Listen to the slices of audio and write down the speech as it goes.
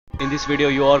In this video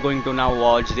you are going to now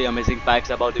watch the amazing facts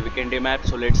about the Vikendi map,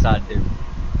 so let's start them.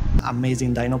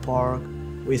 Amazing dino park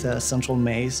with a central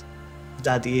maze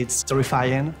that is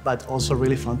terrifying but also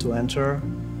really fun to enter.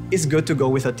 It's good to go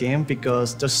with a team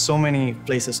because there's so many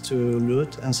places to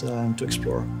loot and to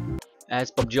explore.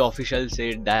 As PUBG official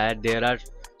said that there are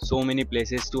so many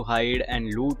places to hide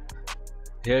and loot.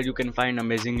 Here you can find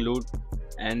amazing loot,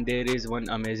 and there is one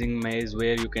amazing maze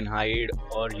where you can hide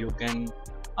or you can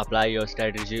apply your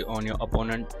strategy on your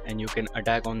opponent and you can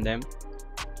attack on them.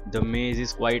 The maze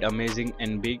is quite amazing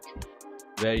and big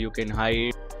where you can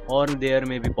hide, or there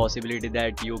may be possibility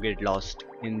that you get lost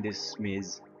in this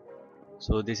maze.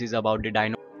 So this is about the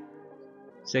dino.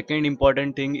 Second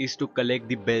important thing is to collect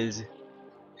the bells.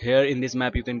 Here in this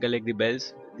map you can collect the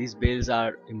bells. These bells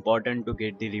are important to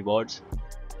get the rewards,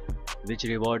 which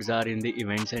rewards are in the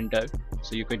event center,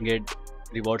 so you can get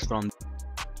rewards from.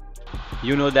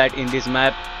 You know that in this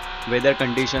map weather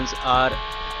conditions are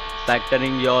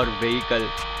factoring your vehicle,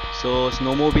 so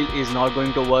snowmobile is not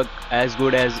going to work as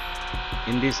good as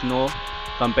in the snow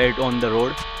compared to on the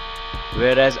road,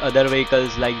 whereas other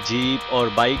vehicles like jeep or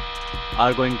bike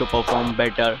are going to perform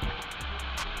better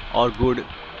or good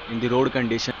in the road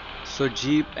condition. So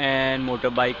jeep and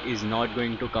motorbike is not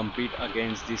going to compete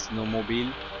against the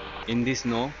snowmobile in the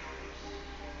snow.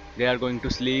 They are going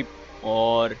to sleep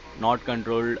or not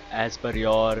controlled as per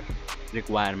your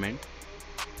requirement.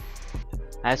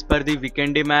 As per the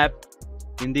Vikendi map,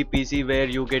 in the PC where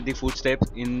you get the footsteps,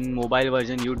 in mobile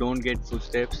version you don't get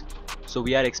footsteps, so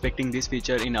we are expecting this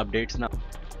feature in updates now.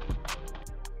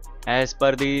 As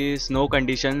per the snow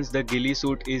conditions, the ghillie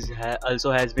suit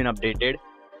also has been updated,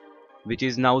 which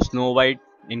is now snow white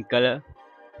in color,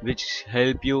 which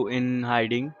help you in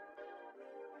hiding.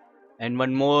 And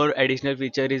one more additional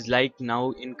feature is like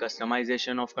now in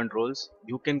customization of controls,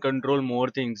 you can control more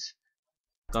things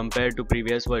compared to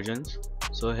previous versions.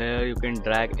 So here you can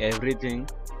drag everything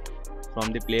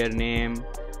from the player name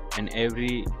and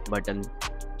every button.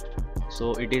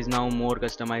 So it is now more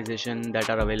customization that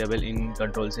are available in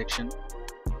control section.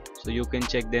 So you can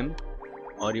check them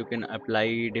or you can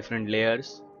apply different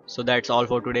layers. So that's all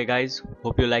for today guys.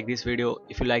 Hope you like this video.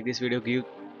 If you like this video, give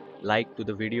like to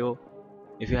the video.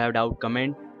 If you have doubt,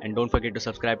 comment, and don't forget to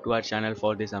subscribe to our channel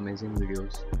for these amazing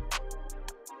videos.